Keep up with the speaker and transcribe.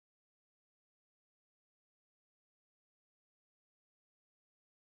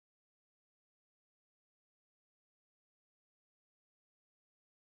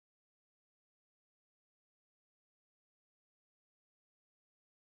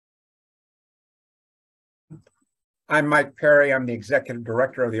I'm Mike Perry. I'm the Executive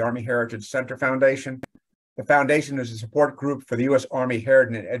Director of the Army Heritage Center Foundation. The foundation is a support group for the U.S. Army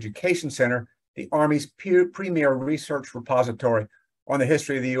Heritage and Education Center, the Army's premier research repository on the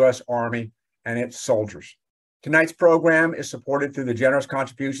history of the U.S. Army and its soldiers. Tonight's program is supported through the generous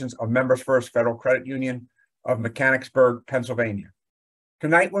contributions of Members First Federal Credit Union of Mechanicsburg, Pennsylvania.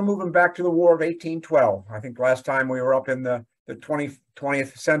 Tonight, we're moving back to the War of 1812. I think last time we were up in the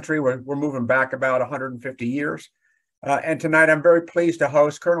 20th century. We're moving back about 150 years. And tonight, I'm very pleased to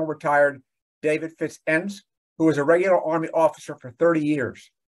host Colonel Retired David Fitz-Enz, who was a regular Army officer for 30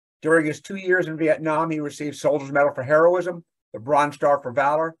 years. During his 2 years in Vietnam, he received Soldier's Medal for Heroism, the Bronze Star for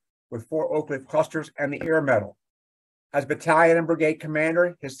Valor, with 4 Oak Leaf clusters, and the Air Medal. As battalion and brigade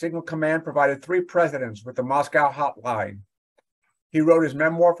commander, his signal command provided 3 presidents with the Moscow Hotline. He wrote his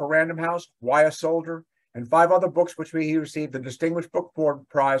memoir for Random House, Why a Soldier, and 5 other books, which he received the Distinguished Book Award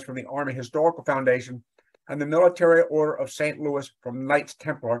Prize from the Army Historical Foundation and the Military Order of St. Louis from Knights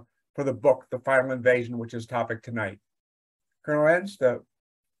Templar for the book, The Final Invasion, which is topic tonight. Colonel Enz, the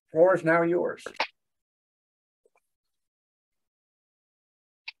floor is now yours.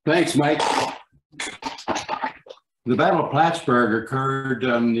 Thanks, Mike. The Battle of Plattsburgh occurred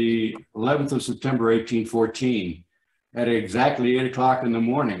on the 11th of September, 1814, at exactly 8 o'clock in the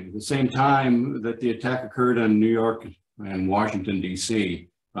morning, the same time that the attack occurred on New York and Washington, D.C.,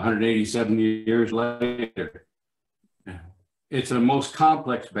 187 years later. It's a most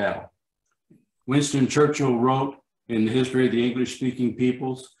complex battle. Winston Churchill wrote in the history of the English-speaking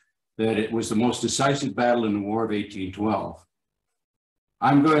peoples that it was the most decisive battle in the War of 1812.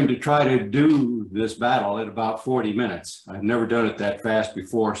 I'm going to try to do this battle in about 40 minutes. I've never done it that fast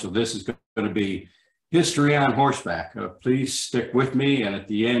before, so this is going to be history on horseback. Please stick with me, and at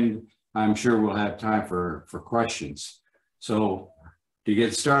the end, I'm sure we'll have time for questions. So to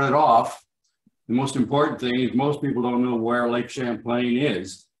get started off, the most important thing is most people don't know where Lake Champlain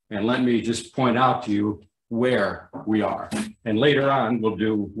is, and let me just point out to you where we are. And later on, we'll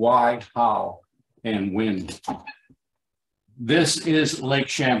do why, how, and when. This is Lake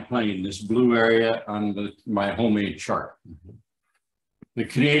Champlain, this blue area on my homemade chart. The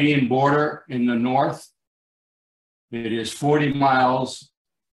Canadian border in the north, it is 40 miles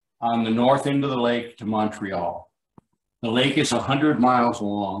on the north end of the lake to Montreal. The lake is 100 miles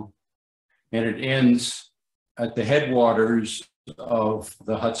long, and it ends at the headwaters of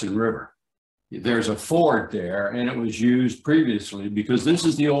the Hudson River. There's a ford there, and it was used previously because this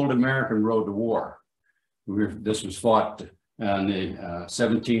is the old American road to war. This was fought in the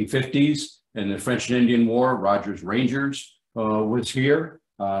 1750s in the French and Indian War. Rogers Rangers was here.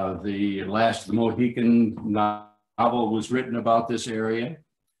 The Last of the Mohican novel was written about this area.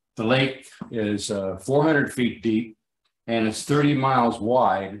 The lake is 400 feet deep, and it's 30 miles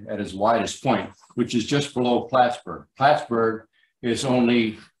wide at its widest point, which is just below Plattsburgh. Plattsburgh is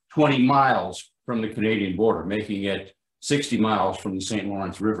only 20 miles from the Canadian border, making it 60 miles from the St.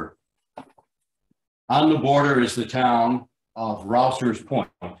 Lawrence River. On the border is the town of Rouser's Point.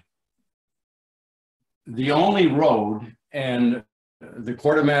 The only road, and the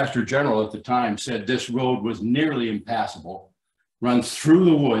quartermaster general at the time said this road was nearly impassable, runs through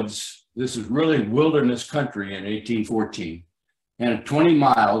the woods. This is really wilderness country in 1814, and 20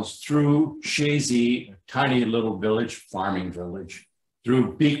 miles through Chazy, a tiny little village, farming village,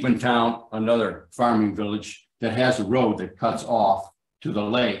 through Beekmantown, another farming village that has a road that cuts off to the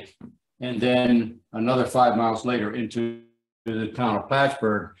lake, and then another 5 miles later into the town of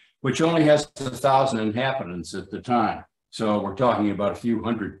Plattsburgh, which only has 1,000 inhabitants at the time. So we're talking about a few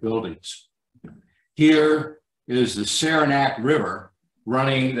hundred buildings. Here is the Saranac River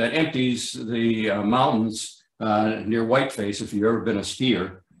running that empties the mountains near Whiteface, if you've ever been a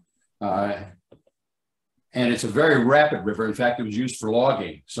skier. And it's a very rapid river. In fact, it was used for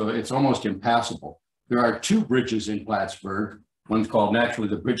logging, so it's almost impassable. There are 2 bridges in Plattsburgh. One's called naturally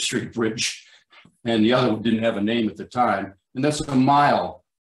the Bridge Street Bridge, and the other one didn't have a name at the time. And that's a mile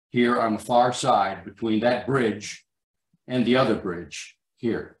here on the far side between that bridge and the other bridge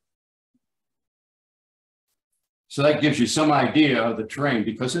here. So that gives you some idea of the terrain,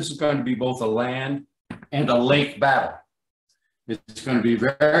 because this is going to be both a land and a lake battle. It's going to be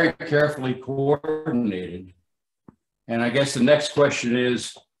very carefully coordinated. And I guess the next question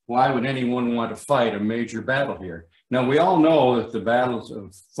is, why would anyone want to fight a major battle here? Now, we all know that the battles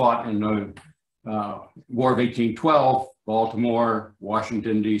fought in the War of 1812, Baltimore,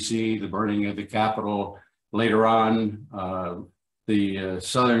 Washington, D.C., the burning of the Capitol, later on, the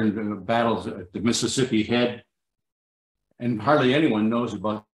southern battles at the Mississippi Head, and hardly anyone knows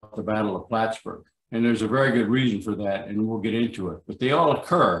about the Battle of Plattsburgh. And there's a very good reason for that, and we'll get into it. But they all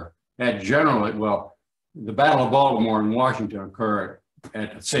occur at generally, well, the Battle of Baltimore and Washington occurred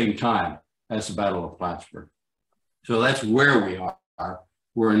at the same time as the Battle of Plattsburgh. So that's where we are.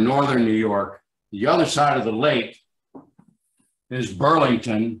 We're in northern New York. The other side of the lake is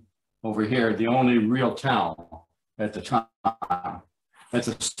Burlington over here, the only real town at the time. At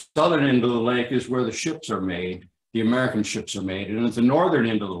the southern end of the lake is where the ships are made, the American ships are made. And at the northern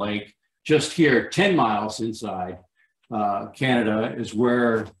end of the lake, just here, 10 miles inside Canada, is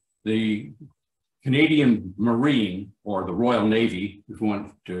where the Canadian Marine, or the Royal Navy, if you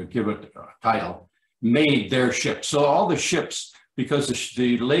want to give it a title, made their ships. So all the ships, because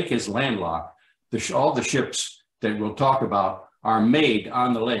the lake is landlocked, all the ships that we'll talk about are made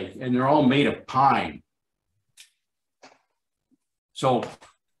on the lake, and they're all made of pine. So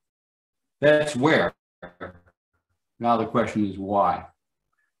that's where. Now the question is why?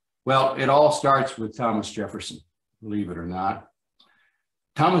 Well, it all starts with Thomas Jefferson, believe it or not.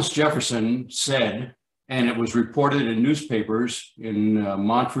 Thomas Jefferson said, and it was reported in newspapers in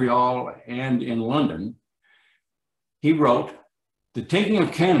Montreal and in London, he wrote, "The taking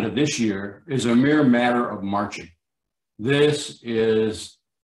of Canada this year is a mere matter of marching. This is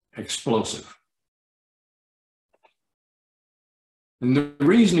explosive." And the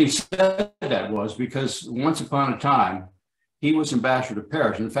reason he said that was because once upon a time, he was ambassador to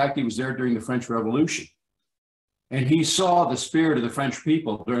Paris. In fact, he was there during the French Revolution. And he saw the spirit of the French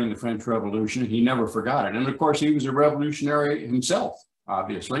people during the French Revolution. He never forgot it. And of course, he was a revolutionary himself,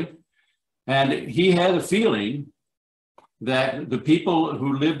 obviously. And he had a feeling that the people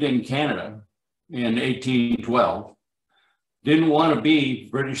who lived in Canada in 1812 didn't want to be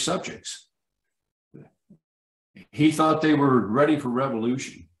British subjects. He thought they were ready for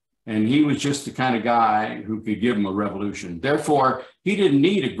revolution, and he was just the kind of guy who could give them a revolution. Therefore, he didn't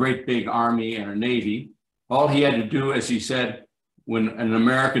need a great big army and a navy. All he had to do, as he said, when an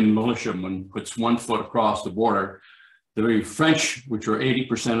American militiaman puts one foot across the border, the French, which were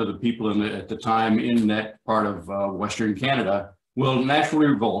 80% of the people at the time in that part of Western Canada, will naturally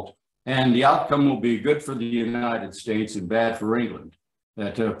revolt, and the outcome will be good for the United States and bad for England.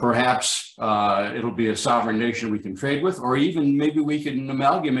 That perhaps it'll be a sovereign nation we can trade with, or even maybe we can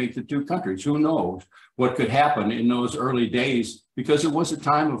amalgamate the two countries. Who knows what could happen in those early days, because it was a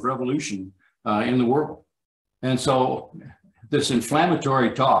time of revolution in the world. And so this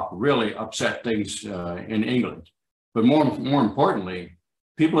inflammatory talk really upset things in England. But more importantly,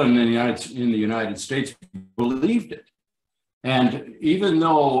 people in the United States believed it. And even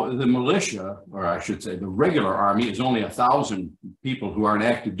though the militia, or I should say the regular army, is only 1,000 people who are in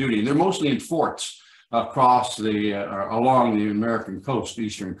active duty, and they're mostly in forts across along the American coast,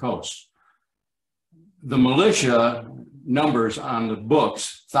 eastern coast. The militia numbers on the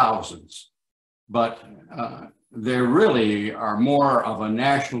books, thousands, but there really are more of a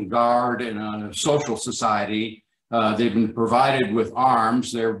National Guard and a social society. They've been provided with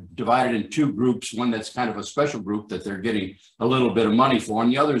arms. They're divided in two groups, one that's kind of a special group that they're getting a little bit of money for, and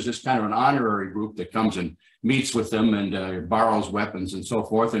the other is just kind of an honorary group that comes and meets with them and borrows weapons and so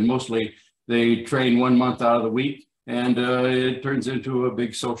forth. And mostly they train 1 month out of the week, and it turns into a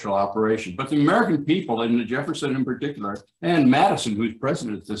big social operation. But the American people, and Jefferson in particular, and Madison, who's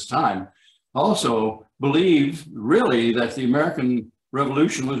president at this time, also believe really that the American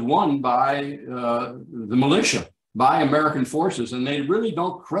Revolution was won by the militia, by American forces, and they really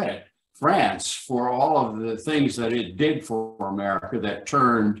don't credit France for all of the things that it did for America that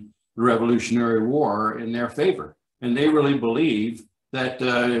turned the Revolutionary War in their favor. And they really believe that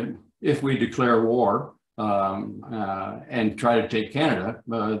if we declare war and try to take Canada,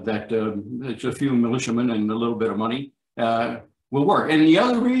 that it's a few militiamen and a little bit of money will work. And the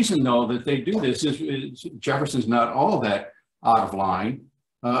other reason, though, that they do this is Jefferson's not all that out of line,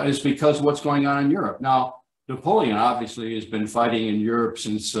 is because of what's going on in Europe. Now, Napoleon obviously has been fighting in Europe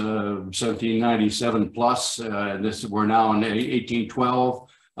since 1797 plus. We're now in 1812.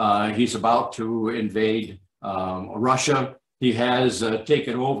 He's about to invade Russia. He has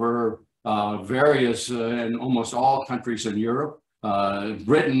taken over various and almost all countries in Europe.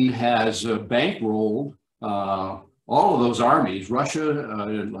 Britain has bankrolled all of those armies: Russia,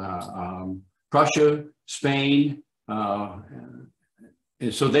 Prussia, Spain.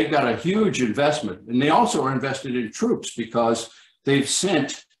 And so they've got a huge investment, and they also are invested in troops because they've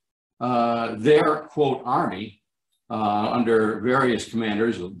sent their, quote, army under various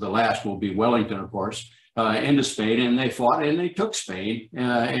commanders. The last will be Wellington, of course, into Spain, and they fought and they took Spain.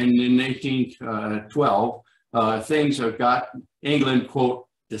 And in 1812, things have got England, quote,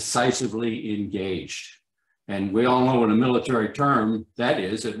 decisively engaged. And we all know in a military term, that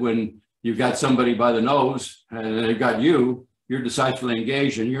is that when you've got somebody by the nose and they've got you, you're decisively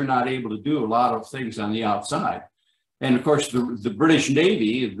engaged and you're not able to do a lot of things on the outside. And of course, the British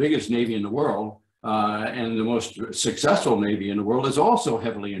Navy, the biggest Navy in the world, and the most successful Navy in the world, is also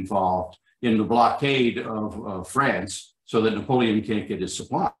heavily involved in the blockade of France so that Napoleon can't get his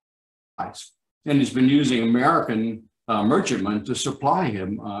supplies. And he's been using American merchantmen to supply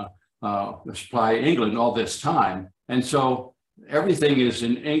him, supply England all this time. And so everything is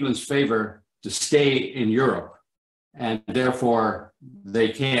in England's favor to stay in Europe. And therefore, they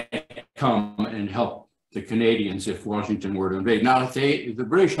can't come and help the Canadians if Washington were to invade. Now, the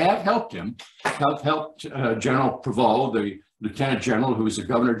British have helped him, have helped General Prevost, the Lieutenant General, who was the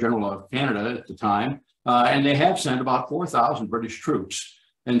Governor General of Canada at the time, and they have sent about 4,000 British troops.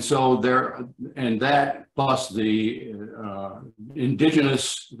 And so and that plus the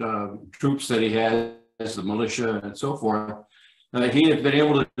indigenous troops that he has, the militia and so forth, he has been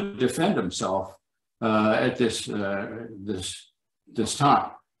able to defend himself at this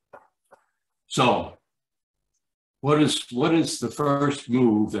time. So, what is the first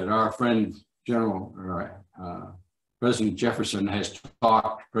move that our friend President Jefferson has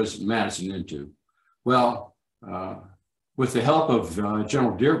talked President Madison into? Well, with the help of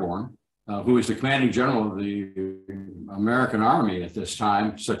General Dearborn, who is the commanding general of the American Army at this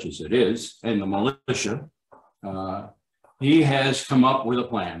time, such as it is, and the militia, he has come up with a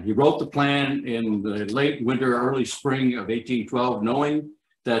plan. He wrote the plan in the late winter, early spring of 1812, knowing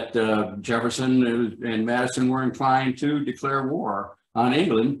that Jefferson and Madison were inclined to declare war on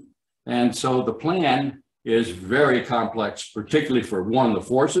England. And so the plan is very complex, particularly for one, the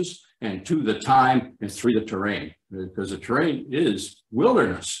forces, and two, the time, and three, the terrain, because the terrain is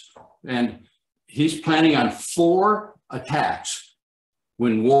wilderness. And he's planning on 4 attacks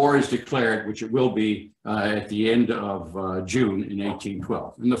when war is declared, which it will be at the end of June in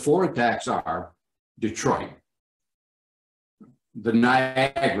 1812. And the 4 attacks are Detroit, the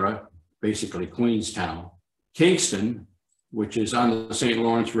Niagara, basically Queenstown, Kingston, which is on the St.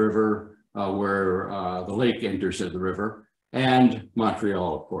 Lawrence River, where the lake enters the river, and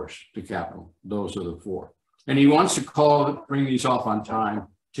Montreal, of course, the capital. Those are the 4. And he wants to bring these off on time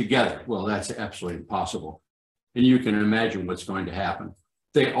together. Well, that's absolutely impossible. And you can imagine what's going to happen.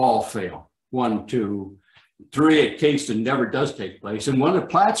 They all fail. 1, 2, 3 at Kingston never does take place. And 1 at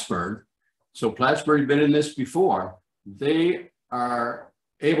Plattsburgh. So Plattsburgh had been in this before. They are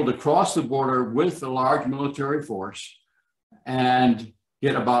able to cross the border with a large military force and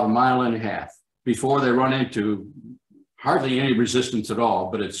get about 1.5 miles before they run into hardly any resistance at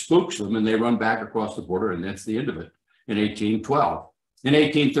all, but it spooks them and they run back across the border, and that's the end of it in 1812. In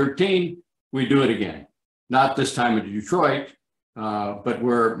 1813, we do it again. Not this time in Detroit, but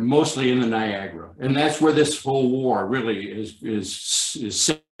we're mostly in the Niagara. And that's where this whole war really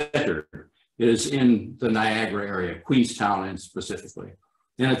is centered, is in the Niagara area, Queenstown and specifically.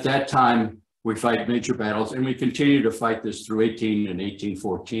 And at that time, we fight major battles, and we continue to fight this through 18 and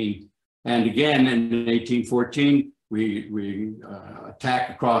 1814. And again, in 1814, we attack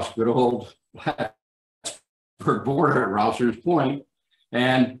across good old Plattsburgh border at Rouser's Point,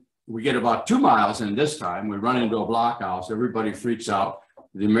 and we get about 2 miles in this time. We run into a blockhouse. Everybody freaks out.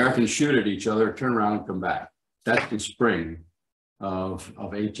 The Americans shoot at each other, turn around and come back. That's the spring of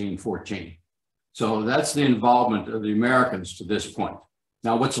 1814. So that's the involvement of the Americans to this point.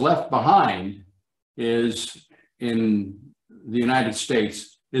 Now, what's left behind is, in the United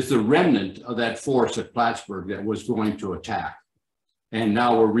States, is the remnant of that force at Plattsburgh that was going to attack. And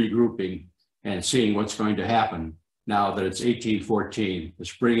now we're regrouping and seeing what's going to happen now that it's 1814. The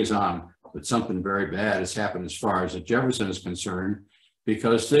spring is on, but something very bad has happened as far as Jefferson is concerned,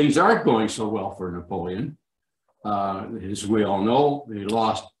 because things aren't going so well for Napoleon. As we all know, he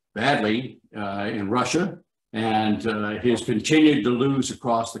lost badly in Russia, and he has continued to lose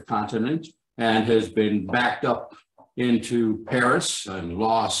across the continent and has been backed up into Paris and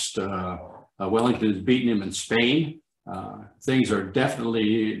lost. Wellington has beaten him in Spain. Things are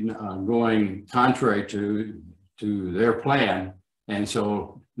definitely going contrary to their plan. And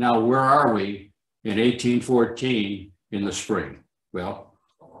so now where are we in 1814 in the spring? Well,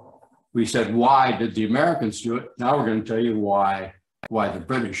 we said, why did the Americans do it? Now we're going to tell you why the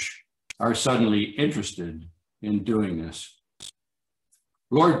British are suddenly interested in doing this.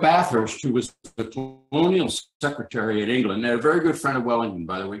 Lord Bathurst, who was the colonial secretary at England, and a very good friend of Wellington,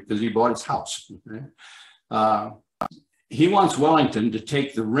 by the way, because he bought his house. Okay? He wants Wellington to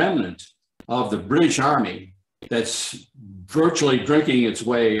take the remnant of the British Army that's virtually drinking its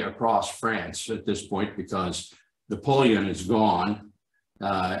way across France at this point, because Napoleon is gone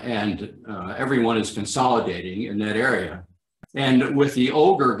and everyone is consolidating in that area. And with the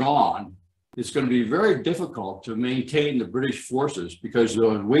ogre gone, it's going to be very difficult to maintain the British forces because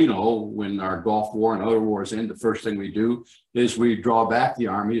we know when our Gulf War and other wars end, the first thing we do is we draw back the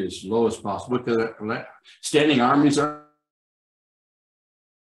army as low as possible because standing armies are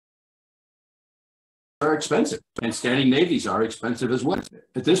expensive and standing navies are expensive as well.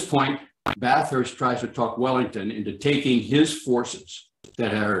 At this point, Bathurst tries to talk Wellington into taking his forces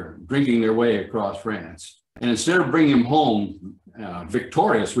that are drinking their way across France. And instead of bringing them home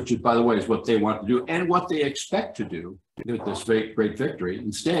victorious, which is, by the way, is what they want to do and what they expect to do with this great victory,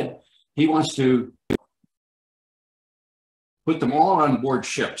 instead, he wants to put them all on board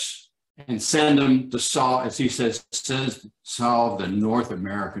ships and send them to solve, as he says, solve the North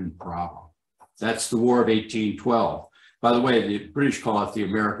American problem. That's the War of 1812. By the way, the British call it the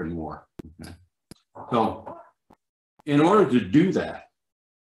American War. Okay. So in order to do that,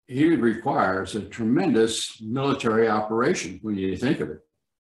 he requires a tremendous military operation when you think of it.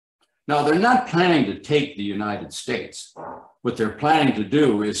 Now, they're not planning to take the United States. What they're planning to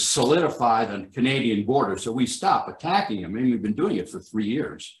do is solidify the Canadian border so we stop attacking them. I mean, we've been doing it for 3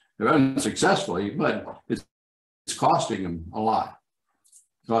 years. Unsuccessfully, but it's costing them a lot,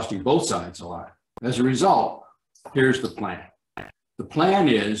 costing both sides a lot. As a result, here's the plan. The plan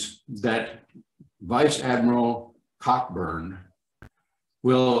is that Vice Admiral Cockburn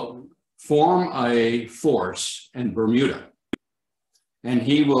will form a force in Bermuda, and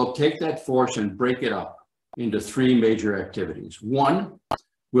he will take that force and break it up into 3 major activities. One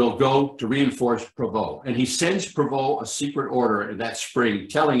will go to reinforce Prevost, and he sends Prevost a secret order that spring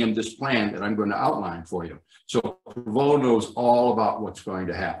telling him this plan that I'm going to outline for you. So Prevost knows all about what's going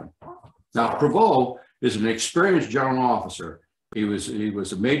to happen. Now, Prevost is an experienced general officer. He was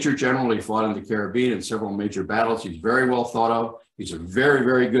a major general. He fought in the Caribbean in several major battles. He's very well thought of. He's a very,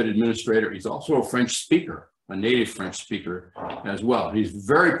 very good administrator. He's also a French speaker, a native French speaker as well. He's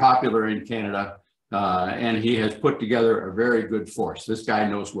very popular in Canada, and he has put together a very good force. This guy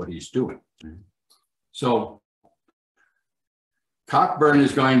knows what he's doing. So Cockburn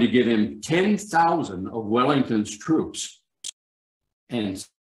is going to give him 10,000 of Wellington's troops and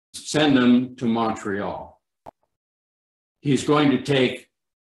send them to Montreal. He's going to take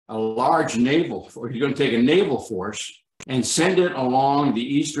a large naval force. He's going to take a naval force and send it along the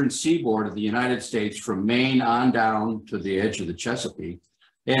eastern seaboard of the United States from Maine on down to the edge of the Chesapeake.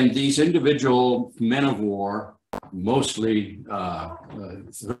 And these individual men of war, mostly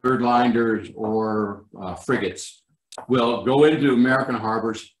third-liners or frigates, will go into American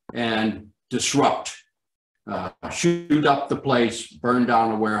harbors and disrupt, shoot up the place, burn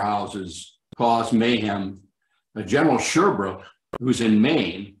down the warehouses, cause mayhem. General Sherbrooke, who's in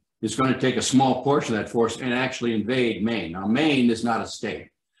Maine, is going to take a small portion of that force and actually invade Maine. Now, Maine is not a state,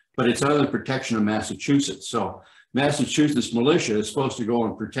 but it's under the protection of Massachusetts. So Massachusetts militia is supposed to go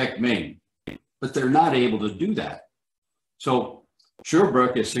and protect Maine, but they're not able to do that. So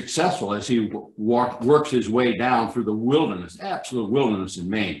Sherbrooke is successful as he works his way down through the wilderness, absolute wilderness in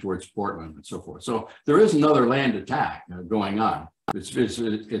Maine towards Portland and so forth. So there is another land attack going on. It's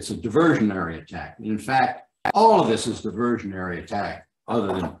a diversionary attack. And in fact, all of this is diversionary attack other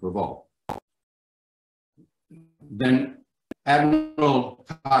than Prevost. Then Admiral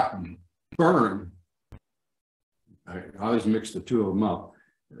Cockburn, I always mix the two of them up,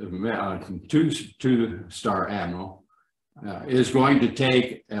 two-star admiral, is going to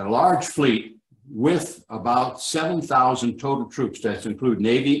take a large fleet with about 7,000 total troops, that include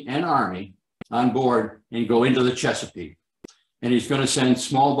Navy and Army, on board and go into the Chesapeake. And he's going to send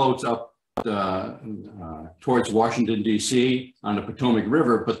small boats up towards Washington, D.C. on the Potomac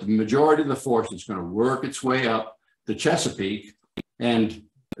River, but the majority of the force is going to work its way up the Chesapeake and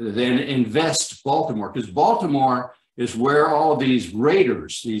then invest Baltimore, because Baltimore is where all these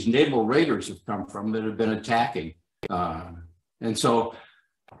raiders, these naval raiders have come from that have been attacking. And so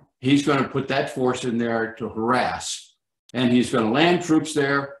he's going to put that force in there to harass, and he's going to land troops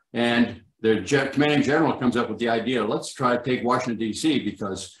there, and the commanding general comes up with the idea, let's try to take Washington, D.C.,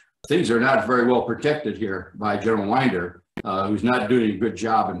 because things are not very well protected here by General Winder, who's not doing a good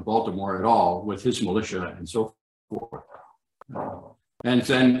job in Baltimore at all with his militia and so forth. And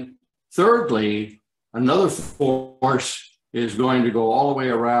then thirdly, another force is going to go all the way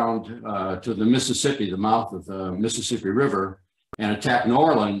around to the Mississippi, the mouth of the Mississippi River, and attack New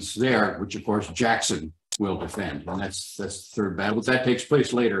Orleans there, which of course Jackson will defend. And that's the third battle. But that takes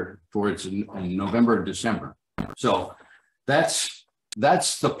place later, towards in November and December. So that's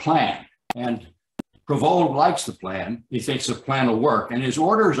the plan. And Prevost likes the plan. He thinks the plan will work. And his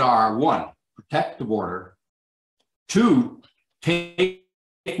orders are: 1, protect the border; 2, take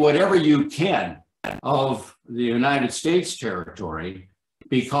whatever you can of the United States territory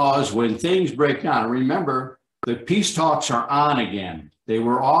because when things break down, remember, the peace talks are on again. They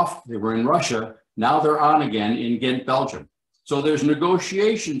were off, they were in Russia, now they're on again in Ghent, Belgium. So there's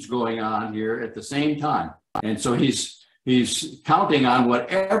negotiations going on here at the same time. And so he's counting on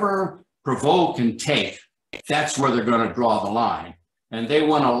whatever Prevost can take. That's where they're going to draw the line. And they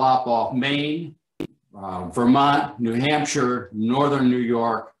want to lop off Maine, Vermont, New Hampshire, northern New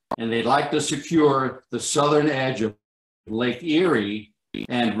York, and they'd like to secure the southern edge of Lake Erie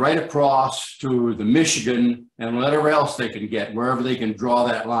and right across to the Michigan and whatever else they can get, wherever they can draw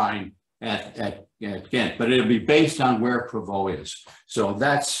that line at Ghent. But it'll be based on where Prevost is. So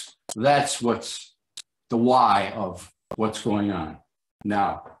that's what's the why of what's going on.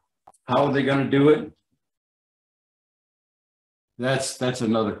 Now, how are they going to do it? That's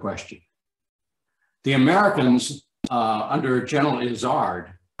another question. The Americans under General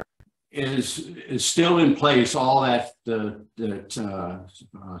Izard is still in place all that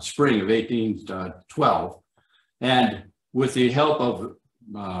spring of 1812, and with the help of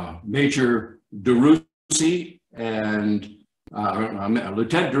Major DeRussy and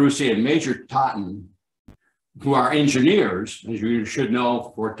Lieutenant DeRussy and Major Totten, who are engineers, as you should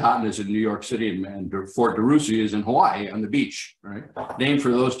know. Fort Totten is in New York City, and Fort DeRussy is in Hawaii on the beach, right? Named for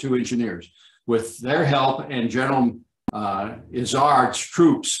those two engineers. With their help and General Izard's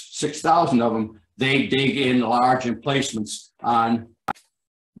troops, 6,000 of them, they dig in large emplacements on.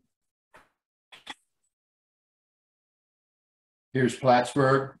 Here's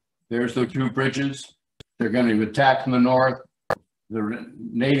Plattsburgh. There's the two bridges. They're going to attack from the north. The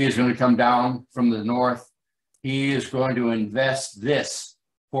Navy is going to come down from the north. He is going to invest this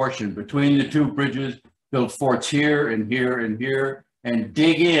portion between the two bridges, build forts here and here and here, and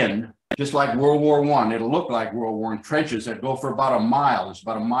dig in, just like World War I. It'll look like World War I, trenches that go for about a mile. There's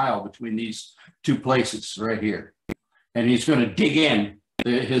about a mile between these two places right here. And he's going to dig in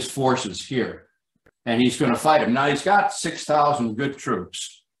his forces here. And he's going to fight them. Now, he's got 6,000 good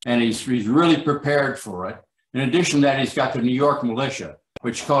troops, and he's really prepared for it. In addition to that, he's got the New York militia,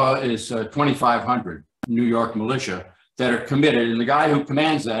 which is 2,500 New York militia that are committed. And the guy who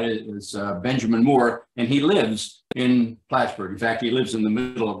commands that is Benjamin Moore, and he lives in Plattsburgh. In fact, he lives in the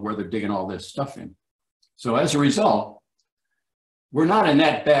middle of where they're digging all this stuff in. So as a result, we're not in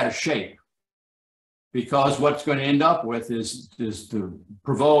that bad a shape, because what's going to end up with is the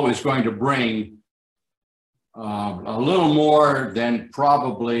Prevost is going to bring a little more than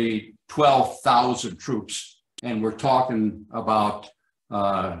probably 12,000 troops. And we're talking about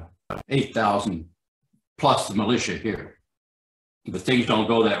 8,000 plus the militia here. But things don't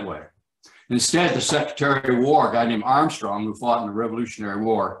go that way. Instead, the Secretary of War, a guy named Armstrong, who fought in the Revolutionary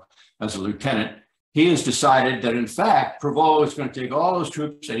War as a lieutenant, he has decided that, in fact, Prevost is going to take all those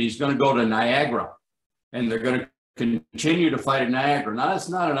troops and he's going to go to Niagara. And they're going to continue to fight at Niagara. Now, that's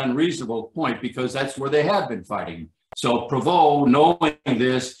not an unreasonable point, because that's where they have been fighting. So Prevost, knowing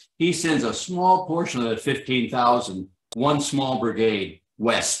this, he sends a small portion of that 15,000, one small brigade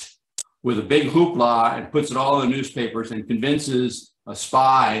west, with a big hoopla, and puts it all in the newspapers and convinces a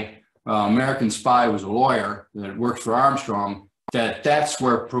spy, American spy who was a lawyer that works for Armstrong, that that's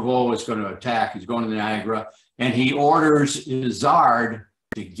where Prevost is going to attack. He's going to Niagara, and he orders Izard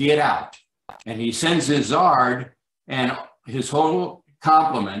to get out. And he sends Izard and his whole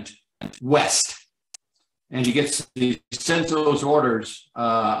complement west. And he sends those orders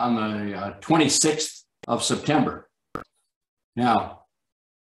on the 26th of September. Now,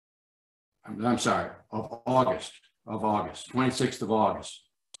 I'm sorry, of August, 26th of August.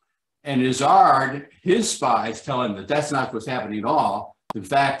 And Izard, his spies tell him that that's not what's happening at all. In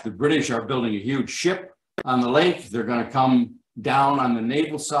fact, the British are building a huge ship on the lake. They're going to come down on the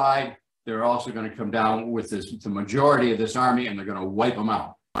naval side. They're also going to come down with the majority of this army, and they're going to wipe them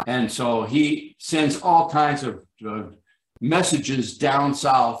out. And so he sends all kinds of messages down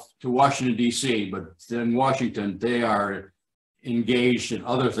south to Washington, D.C., but in Washington, they are engaged in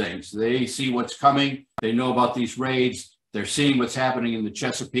other things. They see what's coming. They know about these raids. They're seeing what's happening in the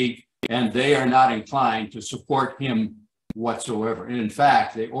Chesapeake, and they are not inclined to support him whatsoever. And in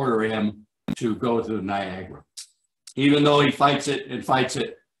fact, they order him to go to Niagara, even though he fights it and fights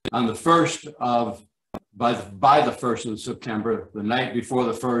it. On the 1st of, by the 1st of September, the night before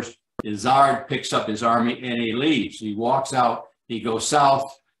the 1st, Izard picks up his army and he leaves. He walks out, he goes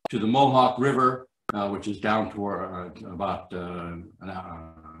south to the Mohawk River, which is down to about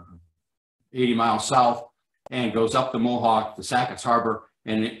 80 miles south, and goes up the Mohawk, the Sackett's Harbor,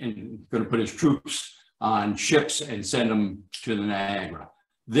 and going to put his troops on ships and send them to the Niagara.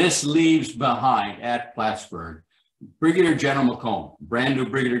 This leaves behind at Plattsburgh Brigadier General Macomb, brand new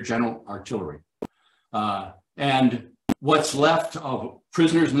Brigadier General Artillery. And what's left of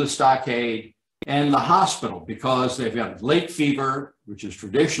prisoners in the stockade, and the hospital, because they've got lake fever, which is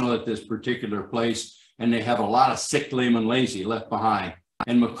traditional at this particular place, and they have a lot of sick, lame, and lazy left behind.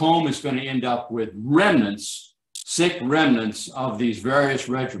 And Macomb is going to end up with remnants, sick remnants of these various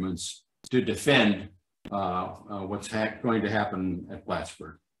regiments to defend what's going to happen at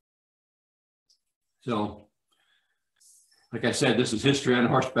Plattsburgh. So, like I said, this is history on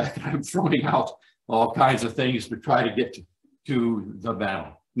horseback, and I'm throwing out all kinds of things to try to get to the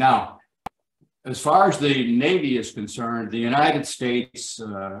battle. Now, as far as the Navy is concerned, the United States,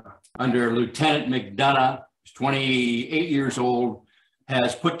 under Lieutenant Macdonough, 28 years old,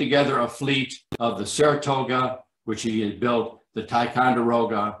 has put together a fleet of the Saratoga, which he had built, the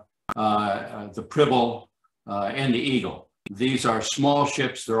Ticonderoga, the Prevost, and the Eagle. These are small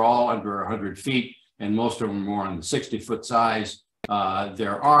ships. They're all under 100 feet, and most of them are more on the 60-foot size.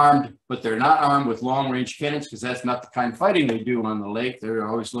 They're armed, but they're not armed with long-range cannons, because that's not the kind of fighting they do on the lake. They're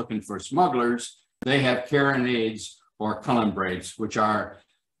always looking for smugglers. They have carronades or columbrades, which are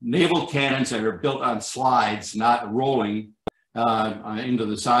naval cannons that are built on slides, not rolling into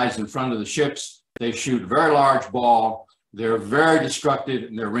the sides in front of the ships. They shoot a very large ball. They're very destructive,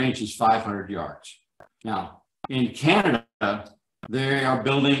 and their range is 500 yards. Now, in Canada, they are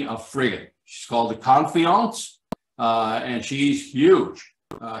building a frigate. She's called the Confiance, and she's huge.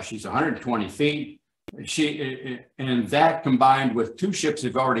 She's 120 feet. And that combined with two ships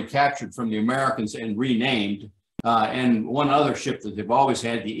they've already captured from the Americans and renamed, and one other ship that they've always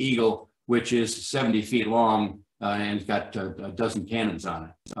had, the Eagle, which is 70 feet long and it's got a dozen cannons on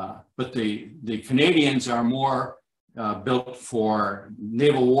it. But the Canadians are more built for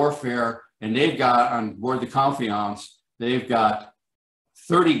naval warfare, and they've got on board the Confiance, they've got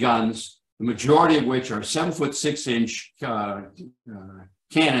 30 guns, the majority of which are 7-foot 6-inch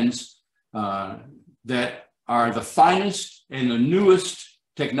cannons that are the finest and the newest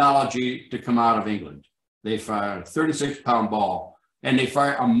technology to come out of England. They fire a 36-pound ball, and they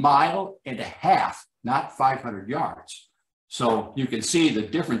fire 1.5 miles, not 500 yards. So you can see the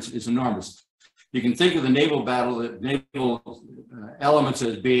difference is enormous. You can think of the naval battle, the naval elements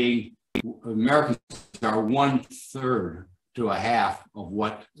as being, Americans are 1/3 to a half of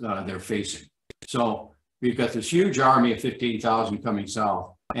what they're facing. So we've got this huge army of 15,000 coming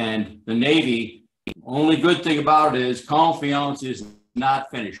south, and the Navy, only good thing about it is Confiance is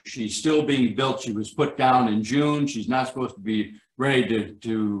not finished. She's still being built. She was put down in June. She's not supposed to be ready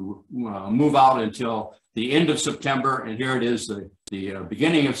to move out until the end of September. And here it is, the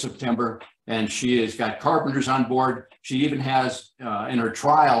beginning of September. And she has got carpenters on board. She even has, in her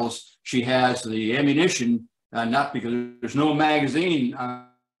trials, she has the ammunition, not because there's no magazine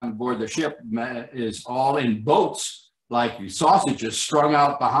on board the ship, is all in boats, like sausages strung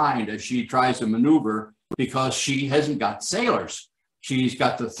out behind as she tries to maneuver, because she hasn't got sailors. She's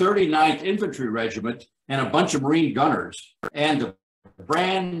got the 39th Infantry Regiment and a bunch of Marine gunners, and the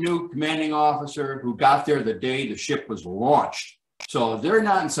brand new commanding officer who got there the day the ship was launched. So they're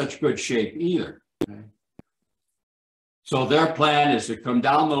not in such good shape either. Okay? So their plan is to come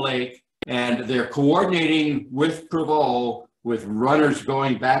down the lake, and they're coordinating with Prevost, with runners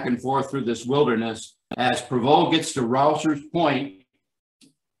going back and forth through this wilderness. As Prevost gets to Rouser's Point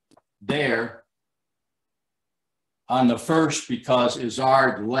there on the 1st, because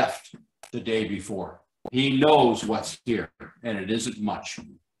Izard left the day before. He knows what's here, and it isn't much.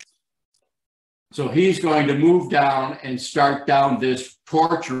 So he's going to move down and start down this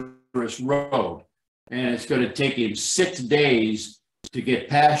torturous road. And it's going to take him 6 days to get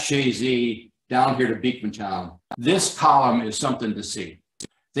past Chazy down here to Beekmantown. This column is something to see.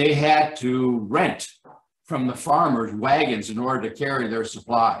 They had to rent from the farmers wagons in order to carry their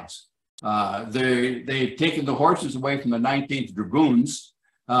supplies. They've taken the horses away from the 19th Dragoons,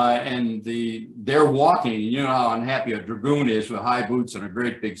 and they're walking. You know how unhappy a dragoon is with high boots and a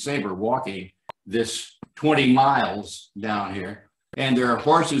great big saber walking this 20 miles down here. And their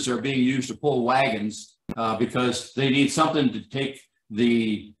horses are being used to pull wagons because they need something to take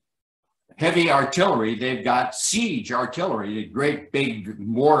the heavy artillery. They've got siege artillery, the great big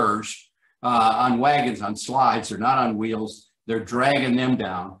mortars on wagons, on slides. They're not on wheels. They're dragging them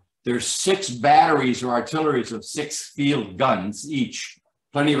down. There's 6 batteries or artilleries of 6 field guns each,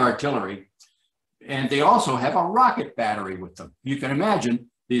 plenty of artillery. And they also have a rocket battery with them. You can imagine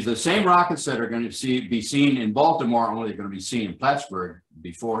these are the same rockets that are going to be seen in Baltimore, only they're going to be seen in Plattsburgh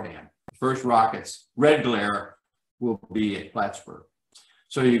beforehand. The first rockets, red glare, will be at Plattsburgh.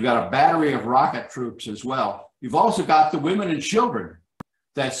 So you've got a battery of rocket troops as well. You've also got the women and children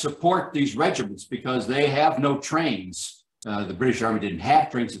that support these regiments because they have no trains. The British Army didn't have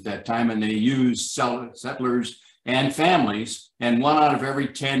trains at that time, and they used settlers and families, and 1 out of every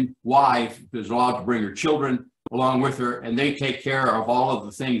 10 wives is allowed to bring her children along with her, and they take care of all of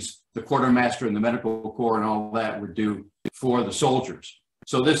the things the quartermaster and the medical corps and all that would do for the soldiers.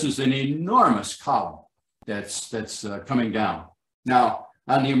 So this is an enormous column that's coming down. Now,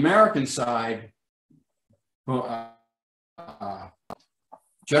 on the American side,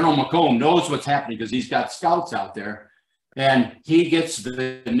 General Macomb knows what's happening because he's got scouts out there, and he gets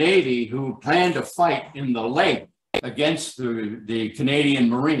the Navy, who plan to fight in the lake against the Canadian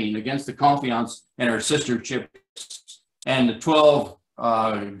Marine, against the Confiance and her sister ships, and the 12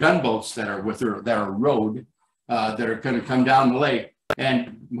 gunboats that are with her, that are rowed, that are going to come down the lake.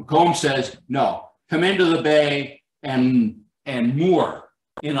 And Macomb says, no, come into the bay and moor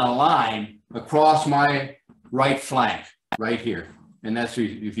in a line across my right flank, right here. And that's,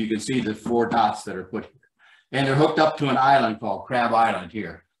 if you can see the 4 dots that are put here. And they're hooked up to an island called Crab Island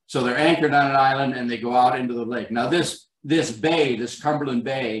here. So they're anchored on an island and they go out into the lake. Now this bay, this Cumberland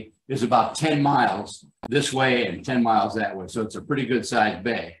Bay, is about 10 miles this way and 10 miles that way. So it's a pretty good sized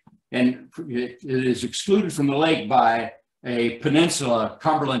bay. And it is excluded from the lake by a peninsula,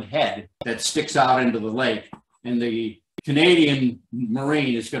 Cumberland Head, that sticks out into the lake. And the Canadian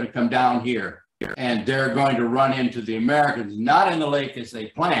Marine is going to come down here, and they're going to run into the Americans, not in the lake as they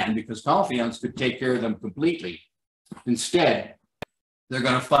planned, because Confiance could take care of them completely. Instead, they're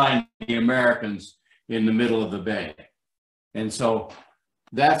going to find the Americans in the middle of the bay. And so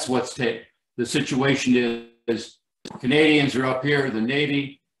that's what's the situation is. Canadians are up here, the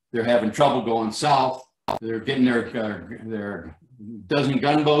Navy, they're having trouble going south. They're getting their dozen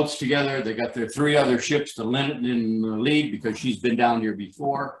gunboats together. They got their 3 other ships to Lynn in the lead because she's been down here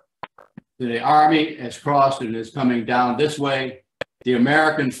before. The Army has crossed and is coming down this way. The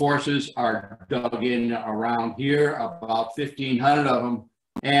American forces are dug in around here, about 1,500 of them.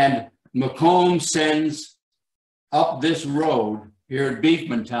 And Macomb sends up this road here at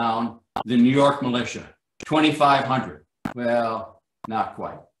Beefmantown the New York militia, 2,500. Well, not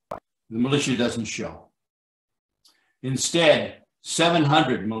quite. The militia doesn't show. Instead,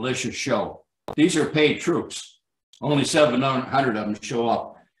 700 militia show. These are paid troops. Only 700 of them show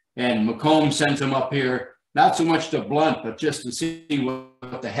up. And Macomb sends them up here, not so much to blunt, but just to see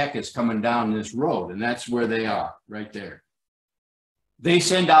what the heck is coming down this road. And that's where they are, right there. They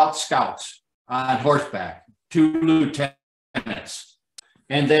send out scouts on horseback, 2 lieutenants,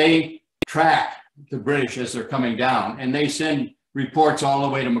 and they track the British as they're coming down. And they send reports all the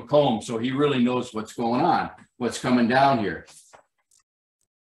way to Macomb, so he really knows what's going on, what's coming down here.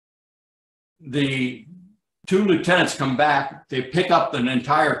 The 2 lieutenants come back, they pick up an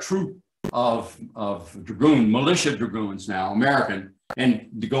entire troop of militia dragoons now, American, and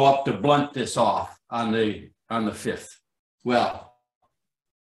to go up to blunt this off on the 5th. Well,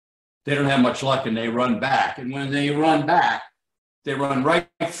 they don't have much luck and they run back. And when they run back, they run right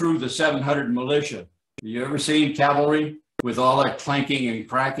through the 700 militia. You ever seen cavalry with all that clanking and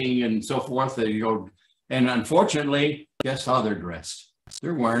cracking and so forth? They go, and unfortunately, guess how they're dressed?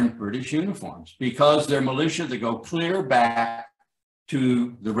 They're wearing British uniforms because they're militia. They go clear back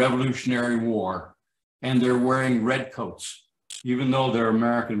to the Revolutionary War, and they're wearing red coats, even though they're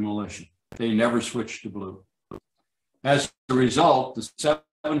American militia. They never switched to blue. As a result, the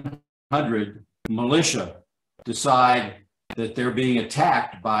 700 militia decide that they're being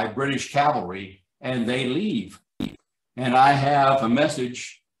attacked by British cavalry, and they leave. And I have a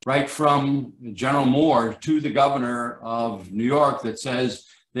message right from General Moore to the governor of New York that says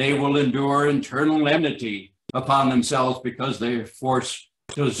they will endure internal enmity upon themselves because their force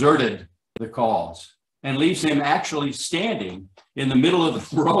deserted the cause, and leaves him actually standing in the middle of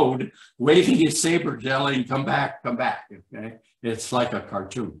the road, waving his saber, yelling, come back, come back. Okay? It's like a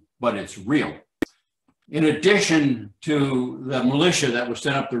cartoon, but it's real. In addition to the militia that was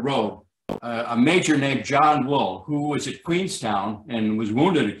sent up the road, a major named John Wool, who was at Queenstown and was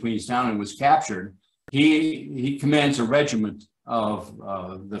wounded at Queenstown and was captured, he commands a regiment of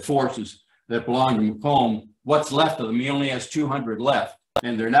the forces that belong to Macomb. What's left of them, he only has 200 left,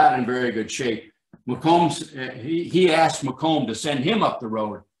 and they're not in very good shape. He asked Macomb to send him up the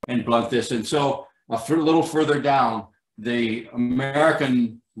road and blunt this. And so a little further down, the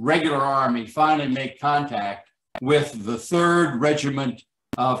American regular army finally make contact with the 3rd Regiment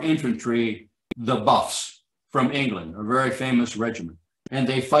of Infantry, the Buffs from England, a very famous regiment. And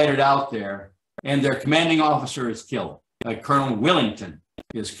they fight it out there, and their commanding officer is killed. Colonel Willington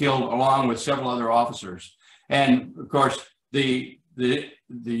is killed along with several other officers. And of course, the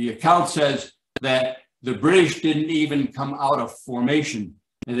account says that the British didn't even come out of formation.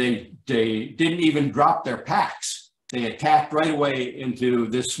 They didn't even drop their packs. They attacked right away into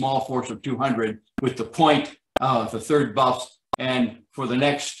this small force of 200 with the point the 3rd Buffs, and for the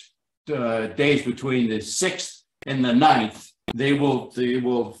next days between the 6th and the 9th,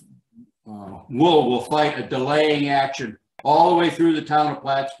 Wool will fight a delaying action all the way through the town of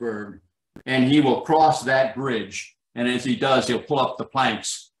Plattsburgh, and he will cross that bridge. And as he does, he'll pull up the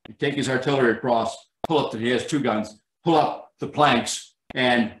planks, take his artillery across, he has 2 guns, pull up the planks,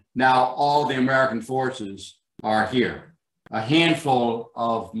 and now all the American forces are here. A handful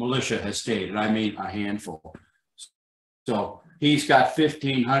of militia has stayed, and I mean a handful. So he's got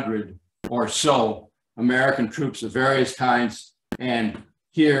 1,500 or so American troops of various kinds, and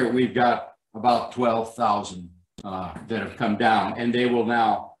here we've got about 12,000 that have come down, and they will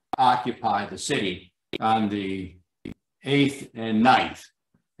now occupy the city on the 8th and 9th.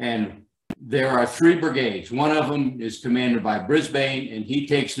 And there are 3 brigades. One of them is commanded by Brisbane, and he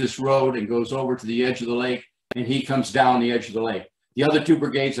takes this road and goes over to the edge of the lake, and he comes down the edge of the lake. The other 2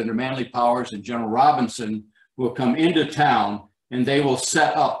 brigades under Manly Powers and General Robinson will come into town, and they will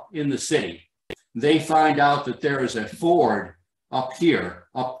set up in the city. They find out that there is a ford up here,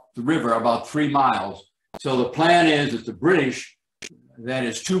 up the river, about 3 miles. So the plan is that the British, that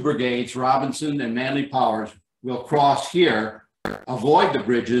is 2 brigades, Robinson and Manly Powers, will cross here, avoid the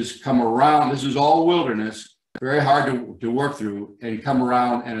bridges, come around. This is all wilderness, very hard to work through, and come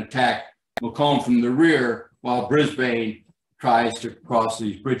around and attack Macomb from the rear while Brisbane tries to cross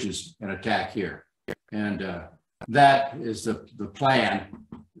these bridges and attack here. And that is the plan.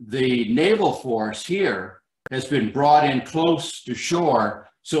 The naval force here has been brought in close to shore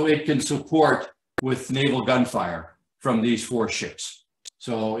so it can support with naval gunfire from these 4 ships.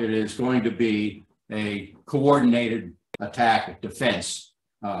 So it is going to be a coordinated attack defense.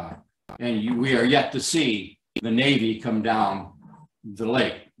 We are yet to see the Navy come down the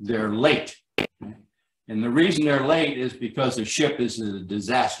lake. They're late. And the reason they're late is because the ship is a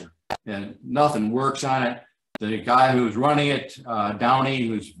disaster and nothing works on it. The guy who's running it, Downey,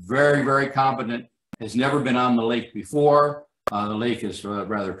 who's very, very competent, has never been on the lake before. The lake is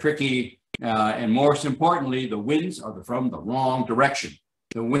rather tricky. And most importantly, the winds are from the wrong direction.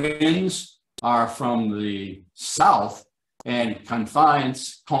 The winds are from the south, and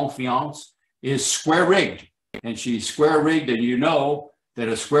Confiance is square rigged. And she's square rigged, and you know that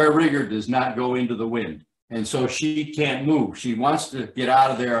a square rigger does not go into the wind. And so she can't move. She wants to get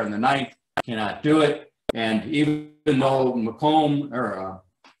out of there on the 9th, cannot do it. And even though Macomb or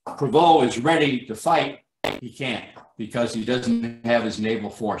Prevost is ready to fight, he can't, because he doesn't have his naval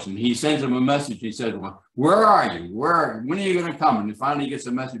force. And he sends him a message. He says, well, where are you? When are you going to come? And finally he gets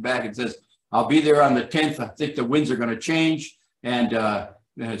a message back and says, I'll be there on the 10th. I think the winds are going to change. And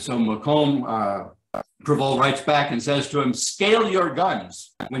so Macomb, Prevost writes back and says to him, scale your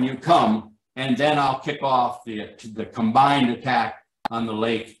guns when you come, and then I'll kick off the combined attack on the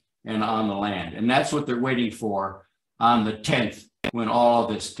lake and on the land. And that's what they're waiting for on the 10th when all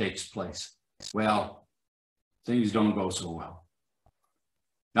of this takes place. Well, things don't go so well.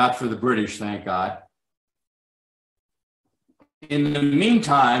 Not for the British, thank God. In the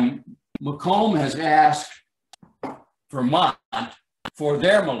meantime, Macomb has asked Vermont for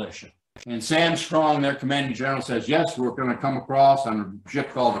their militia. And Sam Strong, their commanding general, says, yes, we're going to come across on a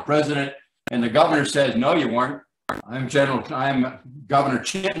ship called the President. And the governor says, no, you weren't. I'm Governor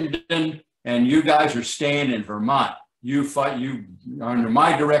Chittenden, and you guys are staying in Vermont. You are under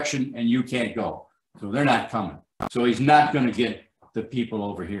my direction, and you can't go. So they're not coming. So he's not going to get the people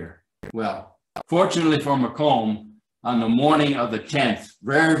over here. Well, fortunately for Macomb, on the morning of the 10th,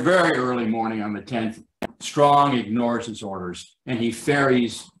 very, very early morning on the 10th, Strong ignores his orders, and he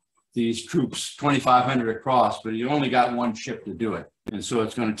ferries these troops, 2,500 across, but he only got 1 ship to do it. And so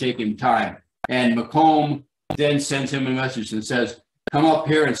it's going to take him time. And Macomb then sends him a message and says, come up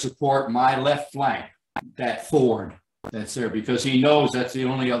here and support my left flank, that ford that's there, because he knows that's the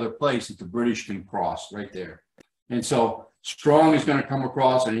only other place that the British can cross right there. And so Strong is going to come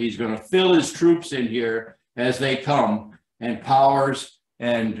across, and he's going to fill his troops in here as they come, and Powers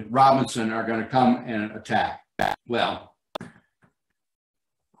and Robinson are going to come and attack. Well,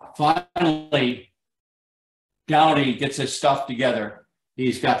 finally, Downey gets his stuff together.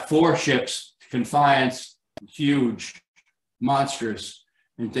 He's got 4 ships, Confiance, huge, monstrous,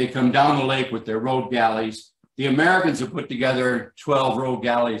 and they come down the lake with their road galleys. The Americans have put together 12 road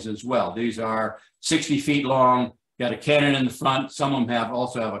galleys as well. These are 60 feet long, got a cannon in the front. Some of them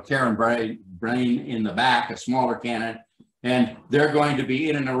also have a cannon brain in the back, a smaller cannon, and they're going to be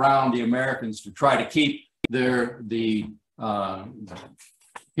in and around the Americans to try to keep the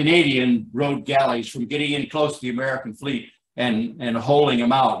Canadian road galleys from getting in close to the American fleet and holding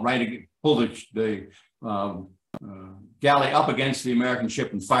them out, right? Pull the galley up against the American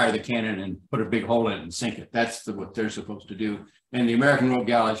ship and fire the cannon and put a big hole in it and sink it. That's what they're supposed to do. And the American rogue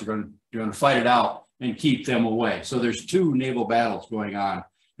galleys are going to fight it out and keep them away. So there's two naval battles going on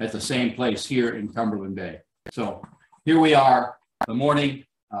at the same place here in Cumberland Bay. So here we are, the morning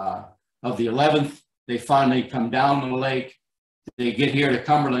of the 11th. They finally come down the lake. They get here to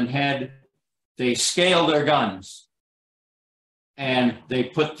Cumberland Head. They scale their guns and they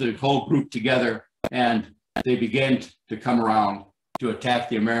put the whole group together and they begin to come around to attack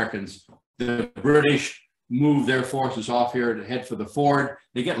the Americans. The British move their forces off here to head for the ford.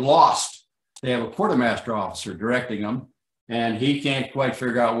 They get lost. They have a quartermaster officer directing them, and he can't quite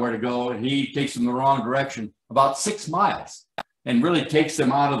figure out where to go, and he takes them the wrong direction, about 6 miles, and really takes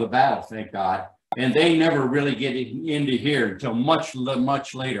them out of the battle, thank God. And they never really get into here until much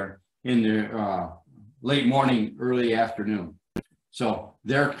later in the late morning, early afternoon. So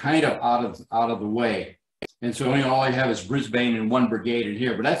they're kind of out of the way. And so all you have is Brisbane and one brigade in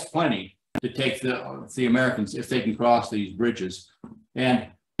here, but that's plenty to take the Americans if they can cross these bridges. And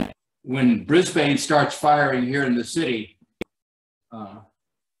when Brisbane starts firing here in the city,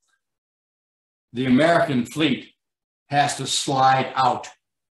 the American fleet has to slide out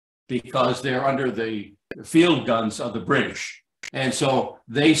because they're under the field guns of the British. And so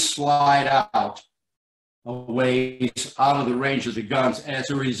they slide out a ways out of the range of the guns. And as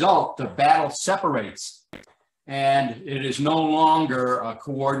a result, the battle separates and it is no longer a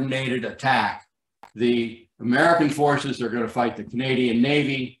coordinated attack. The American forces are going to fight the Canadian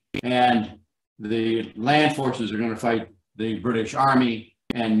Navy and the land forces are going to fight the British Army,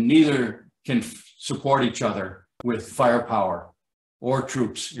 and neither can support each other with firepower or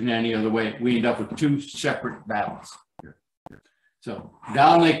troops in any other way. We end up with two separate battles. So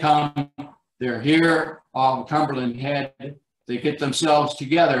down they come. They're here off Cumberland Head. They get themselves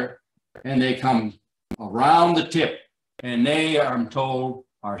together and they come around the tip, and they, I'm told,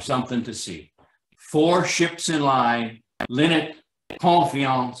 are something to see. 4 ships in line, Linnet,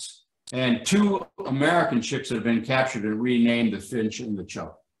 Confiance, and 2 American ships that have been captured and renamed the Finch and the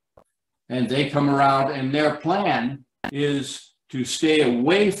Choke. And they come around, and their plan is to stay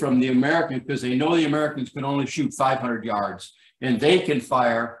away from the Americans because they know the Americans can only shoot 500 yards and they can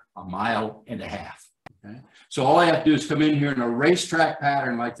fire 1.5 miles. Okay? So all I have to do is come in here in a racetrack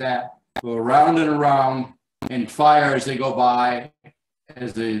pattern like that, go around and around and fire as they go by,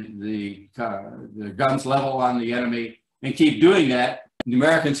 as the guns level on the enemy, and keep doing that. The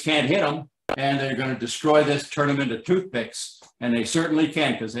Americans can't hit them, and they're going to destroy this, turn them into toothpicks, and they certainly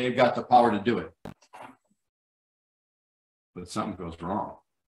can because they've got the power to do it. But something goes wrong.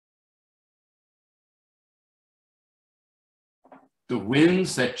 The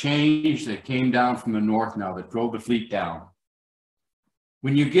winds that changed, that came down from the north now, that drove the fleet down.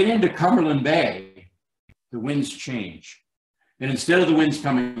 When you get into Cumberland Bay, the winds change. And instead of the winds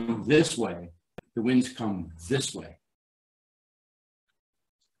coming this way, the winds come this way.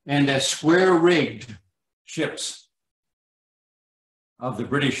 And the square-rigged ships of the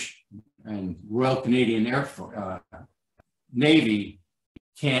British and Royal Canadian Navy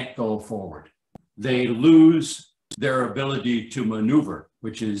can't go forward. They lose their ability to maneuver,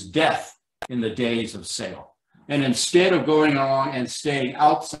 which is death in the days of sail. And instead of going along and staying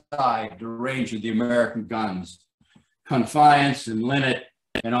outside the range of the American guns, Confiance and Linnet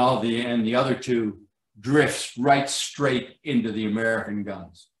and the other 2 drifts right straight into the American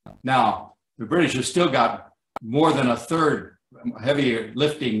guns. Now, the British have still got more than 1/3 heavier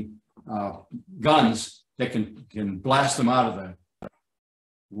lifting guns that can blast them out of the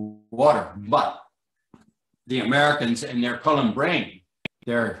water, but the Americans and their Cullen Brain,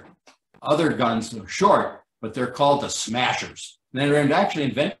 their other guns are short, but they're called the smashers. And they're actually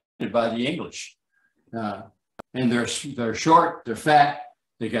invented by the English. And they're short, they're fat,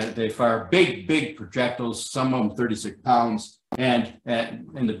 they fire big projectiles, some of them 36 pounds, and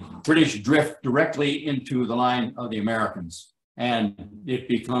the British drift directly into the line of the Americans, and it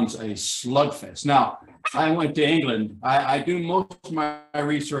becomes a slugfest. Now, I went to England. I do most of my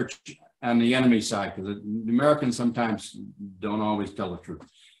research on the enemy side because the Americans sometimes don't always tell the truth.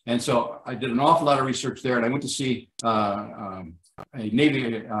 And so I did an awful lot of research there, and I went to see a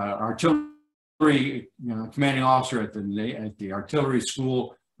Navy artillery commanding officer at the artillery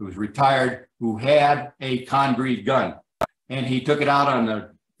school who was retired, who had a Congreve gun. And he took it out on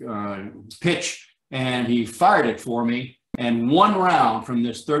the pitch, and he fired it for me. And one round from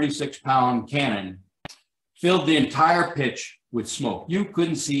this 36-pound cannon filled the entire pitch with smoke. You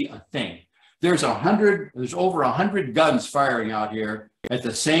couldn't see a thing. There's over 100 guns firing out here at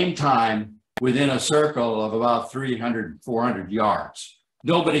the same time within a circle of about 300, 400 yards.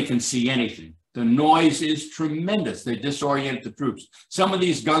 Nobody can see anything. The noise is tremendous. They disorient the troops. Some of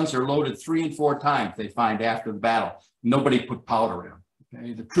these guns are loaded 3 and 4 times, they find, after the battle. Nobody put powder in them.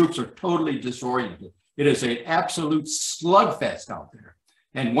 Okay? The troops are totally disoriented. It is an absolute slugfest out there.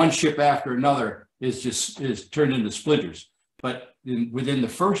 And one ship after another is turned into splinters. But within the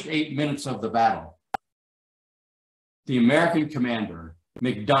first 8 minutes of the battle, the American commander,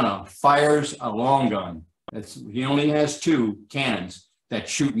 Macdonough, fires a long gun. He only has 2 cannons that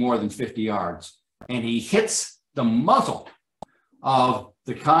shoot more than 50 yards. And he hits the muzzle of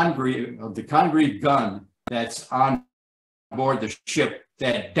the Congreve gun that's on board the ship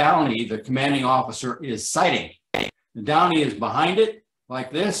that Downey, the commanding officer, is sighting. Downey is behind it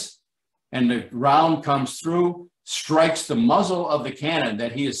like this, and the round comes through, strikes the muzzle of the cannon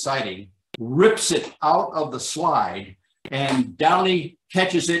that he is sighting, rips it out of the slide, and Downey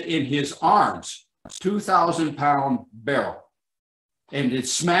catches it in his arms, 2,000-pound barrel. And it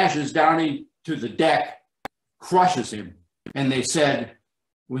smashes Downey to the deck, crushes him. And they said,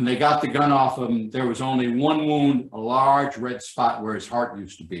 when they got the gun off him, there was only one wound, a large red spot where his heart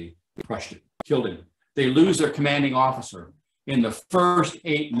used to be. Crushed it, killed him. They lose their commanding officer in the first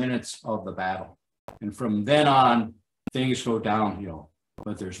 8 minutes of the battle. And from then on, things go downhill.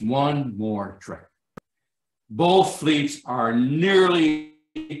 But there's one more trick. Both fleets are nearly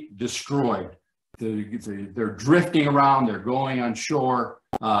destroyed. They're drifting around, they're going on shore,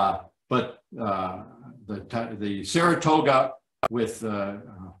 but the Saratoga with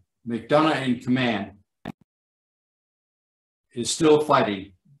Macdonough in command is still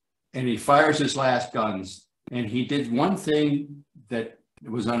fighting, and he fires his last guns, and he did one thing that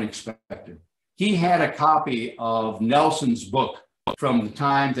was unexpected. He had a copy of Nelson's book from the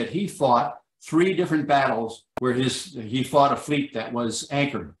time that he fought 3 different battles where he fought a fleet that was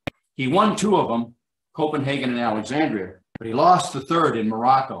anchored. He won 2 of them, Copenhagen and Alexandria, but he lost the 3rd in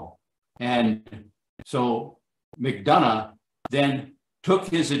Morocco. And so Macdonough then took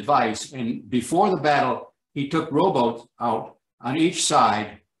his advice, and before the battle, he took rowboats out on each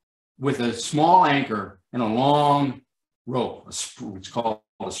side with a small anchor and a long rope. It's called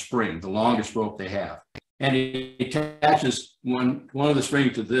a spring, the longest rope they have. And he attaches one of the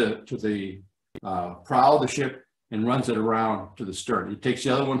springs to the prow of the ship and runs it around to the stern. He takes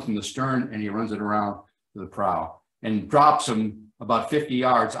the other one from the stern and he runs it around to the prow and drops them about 50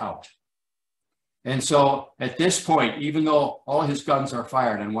 yards out. And so at this point, even though all his guns are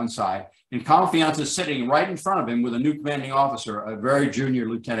fired on one side, and Confiance is sitting right in front of him with a new commanding officer, a very junior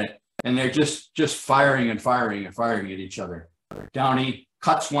lieutenant, and they're just firing and firing and firing at each other. Downey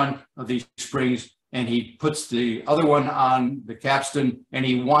cuts one of these springs and he puts the other one on the capstan and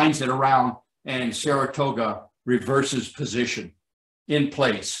he winds it around, and Saratoga reverses position in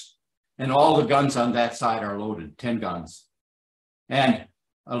place. And all the guns on that side are loaded, 10 guns. And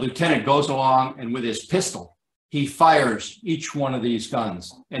a lieutenant goes along and with his pistol, he fires each one of these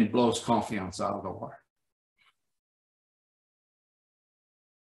guns and blows Confiance out of the water.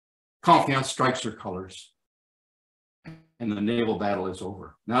 Confiance strikes her colors and the naval battle is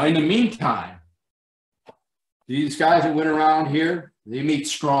over. Now, in the meantime, these guys that went around here, they meet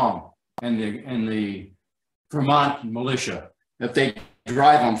Strong and the Vermont militia, that they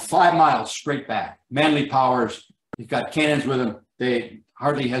drive them 5 miles straight back. Manly Powers, he's got cannons with him. They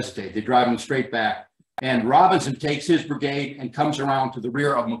hardly hesitate. They drive them straight back. And Robinson takes his brigade and comes around to the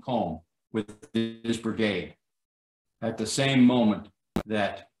rear of Macomb with his brigade at the same moment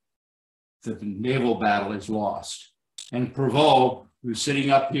that the naval battle is lost. And Prevost, who's sitting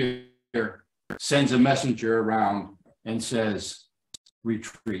up here, sends a messenger around and says,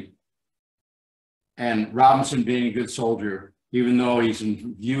 retreat. And Robinson, being a good soldier, even though he's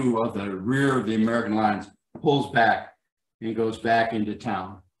in view of the rear of the American lines, pulls back and goes back into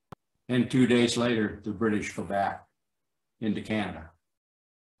town. And 2 days later, the British go back into Canada.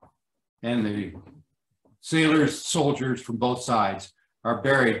 And the sailors, soldiers from both sides are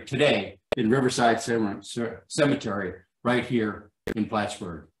buried today in Riverside Cemetery right here in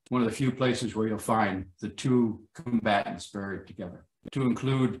Plattsburgh. One of the few places where you'll find the 2 combatants buried together, to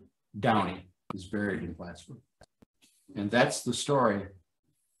include Downey is buried in Plattsburgh. And that's the story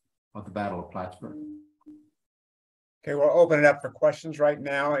of the Battle of Plattsburgh. Okay, we'll open it up for questions right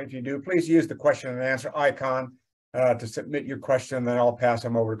now. If you do, please use the question and answer icon to submit your question, then I'll pass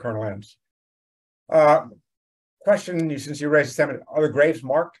them over to Colonel Enz. Question, since you raised the cemetery, are the graves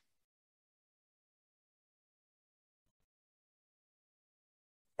marked?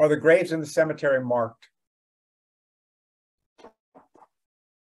 Are the graves in the cemetery marked?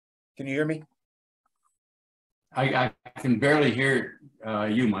 Can you hear me? I can barely hear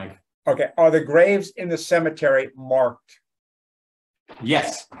you, Mike. Okay, are the graves in the cemetery marked?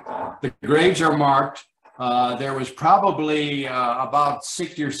 Yes. The graves are marked. There was probably about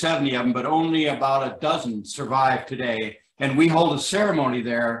 60 or 70 of them, but only about a dozen survive today. And we hold a ceremony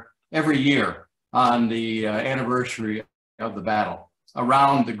there every year on the anniversary of the battle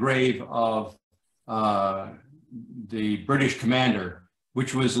around the grave of the British commander,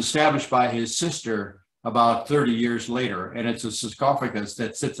 which was established by his sister about 30 years later. And it's a sarcophagus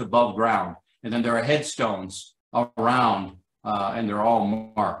that sits above ground. And then there are headstones around, and they're all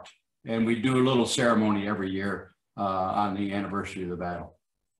marked. And we do a little ceremony every year on the anniversary of the battle.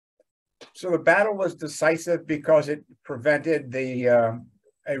 So the battle was decisive because it prevented the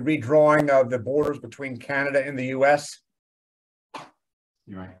a redrawing of the borders between Canada and the U.S.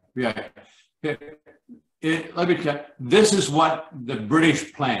 You're right. Yeah. Let me tell you, this is what the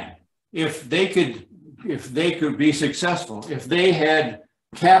British planned. If they could be successful, if they had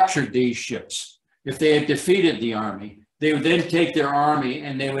captured these ships, if they had defeated the army, they would then take their army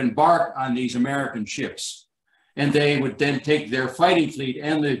and they would embark on these American ships. And they would then take their fighting fleet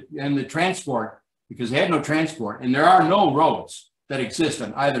and the transport, because they had no transport, and there are no roads that exist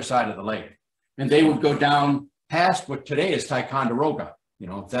on either side of the lake. And they would go down past what today is Ticonderoga. You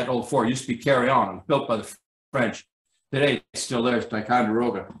know, that old fort used to be Carry On. It was built by the French. Today, it's still there, it's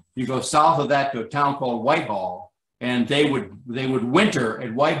Ticonderoga. You go south of that to a town called Whitehall, and they would winter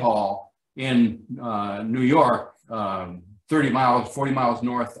at Whitehall in New York, 30 miles, 40 miles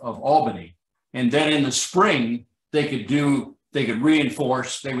north of Albany. And then in the spring, they could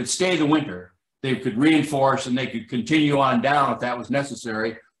reinforce, they would stay the winter, they could reinforce, and they could continue on down if that was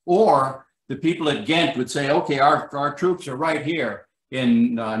necessary. Or the people at Ghent would say, okay, our troops are right here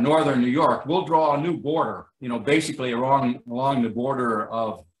in northern New York. We'll draw a new border, you know, basically along the border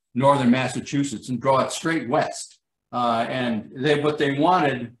of northern Massachusetts, and draw it straight west. And what they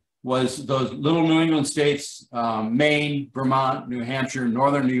wanted was those little New England states, Maine, Vermont, New Hampshire,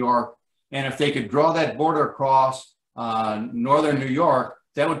 northern New York. And if they could draw that border across northern New York,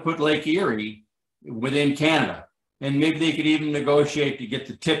 that would put Lake Erie within Canada. And maybe they could even negotiate to get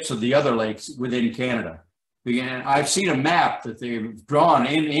the tips of the other lakes within Canada. And I've seen a map that they've drawn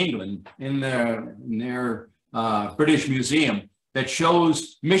in England in their British Museum that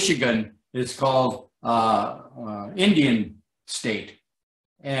shows Michigan is called Indian State.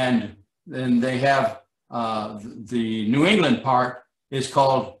 And then they have the New England part is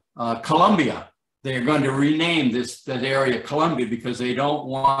called Columbia. They're going to rename that area Columbia because they don't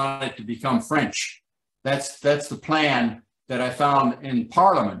want it to become French. That's the plan that I found in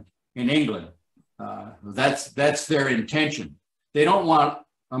Parliament in England. That's their intention. They don't want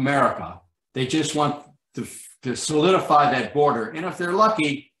America. They just want to solidify that border. And if they're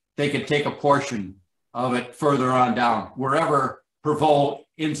lucky, they can take a portion of it further on down, wherever Prevost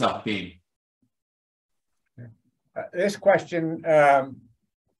ends up being. This question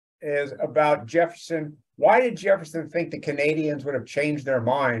is about Jefferson. Why did Jefferson think the Canadians would have changed their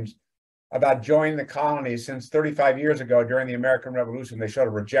minds about joining the colonies since 35 years ago during the American Revolution? They should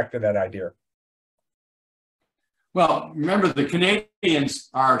have rejected that idea. Well, remember, the Canadians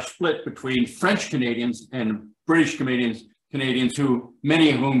are split between French Canadians and British Canadians who,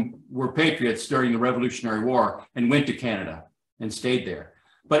 many of whom were patriots during the Revolutionary War and went to Canada and stayed there.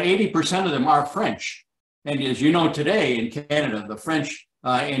 But 80% of them are French. And as you know, today in Canada, the French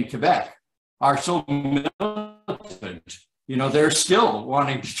in Quebec are so militant, you know, they're still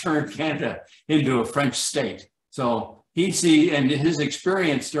wanting to turn Canada into a French state. So he sees, and his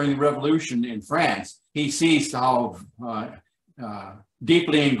experience during the Revolution in France, he sees how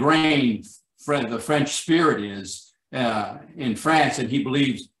deeply ingrained the French spirit is in France, and he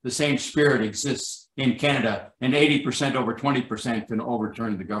believes the same spirit exists in Canada, and 80% over 20% can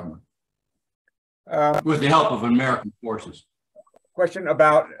overturn the government with the help of American forces. Question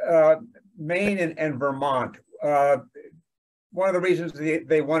about Maine and Vermont. One of the reasons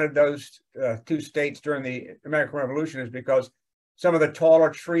they wanted those two states during the American Revolution is because some of the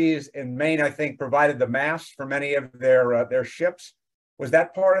taller trees in Maine, I think, provided the mast for many of their ships. Was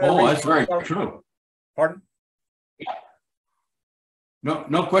that part of it? Oh, that's very true. Pardon?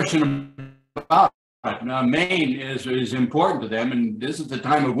 No question about it. Now, Maine is important to them, and this is the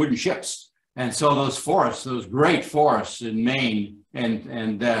time of wooden ships. And so those forests, those great forests in Maine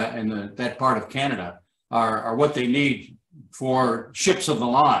and that part of Canada are what they need for ships of the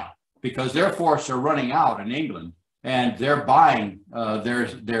line, because their forests are running out in England, and they're buying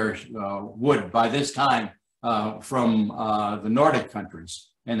their wood by this time from the Nordic countries,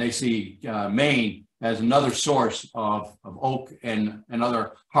 and they see Maine as another source of oak and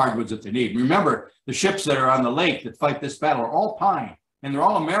other hardwoods that they need. Remember, the ships that are on the lake that fight this battle are all pine, and they're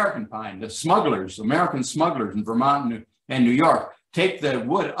all American pine. The smugglers, American smugglers in Vermont and New York, take the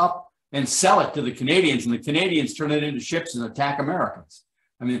wood up and sell it to the Canadians, and the Canadians turn it into ships and attack Americans.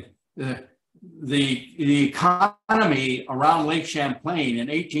 I mean, the economy around Lake Champlain in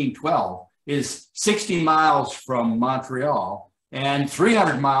 1812 is 60 miles from Montreal and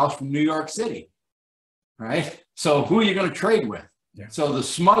 300 miles from New York City, right? So who are you going to trade with? Yeah. So the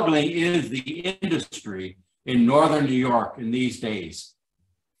smuggling is the industry in northern New York in these days.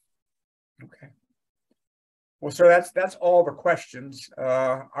 Okay. Well, sir, that's all the questions.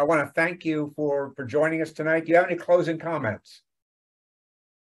 I want to thank you for joining us tonight. Do you have any closing comments?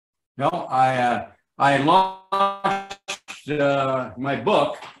 No, I launched my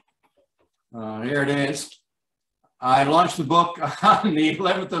book. Here it is. I launched the book on the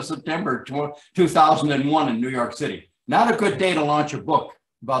 11th of September, 2001 in New York City. Not a good day to launch a book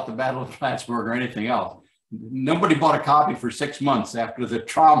about the Battle of Plattsburgh or anything else. Nobody bought a copy for 6 months after the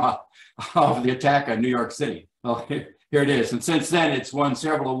trauma of the attack on New York City. Well, here it is. And since then, it's won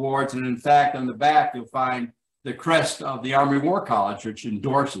several awards. And in fact, on the back, you'll find the crest of the Army War College, which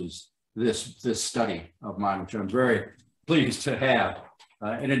endorses this study of mine, which I'm very pleased to have.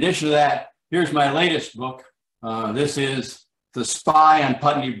 In addition to that, here's my latest book. This is The Spy on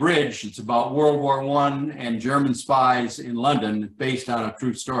Putney Bridge. It's about World War I and German spies in London, based on a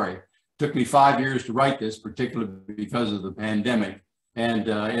true story. It took me 5 years to write this, particularly because of the pandemic, and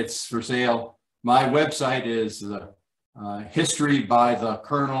it's for sale. My website is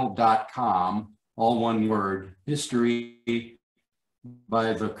historybythecolonel.com, all one word,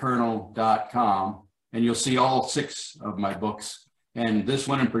 historybythecolonel.com, and you'll see all 6 of my books. And this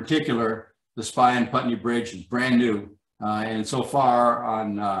one in particular, The Spy on Putney Bridge, is brand new. And so far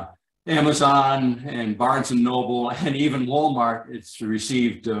on Amazon and Barnes & Noble and even Walmart, it's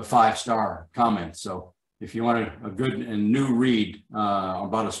received 5-star comments. So if you want a good and new read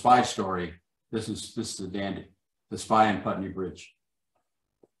about a spy story, this is a dandy, The Spy on Putney Bridge.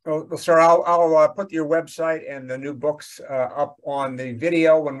 Well, sir, I'll put your website and the new books up on the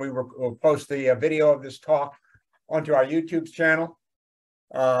video when we'll post the video of this talk onto our YouTube channel.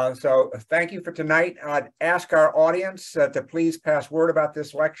 So thank you for tonight. I'd ask our audience to please pass word about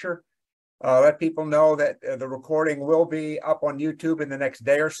this lecture. Let people know that the recording will be up on YouTube in the next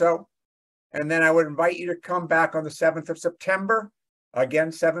day or so. And then I would invite you to come back on the 7th of September,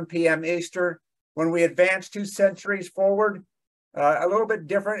 again, 7 p.m. Eastern, when we advance 2 centuries forward. A little bit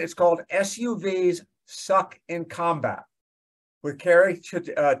different. It's called SUVs Suck in Combat with Carrie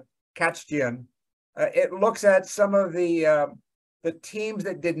Katstian. It looks at some of the teams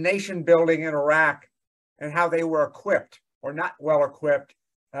that did nation building in Iraq and how they were equipped or not well equipped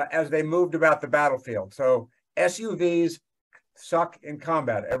as they moved about the battlefield. So SUVs Suck in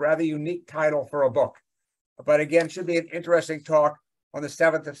Combat, a rather unique title for a book. But again, should be an interesting talk on the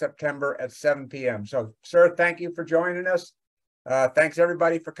 7th of September at 7 p.m. So, sir, thank you for joining us. Thanks,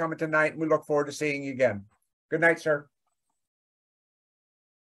 everybody, for coming tonight. We look forward to seeing you again. Good night, sir.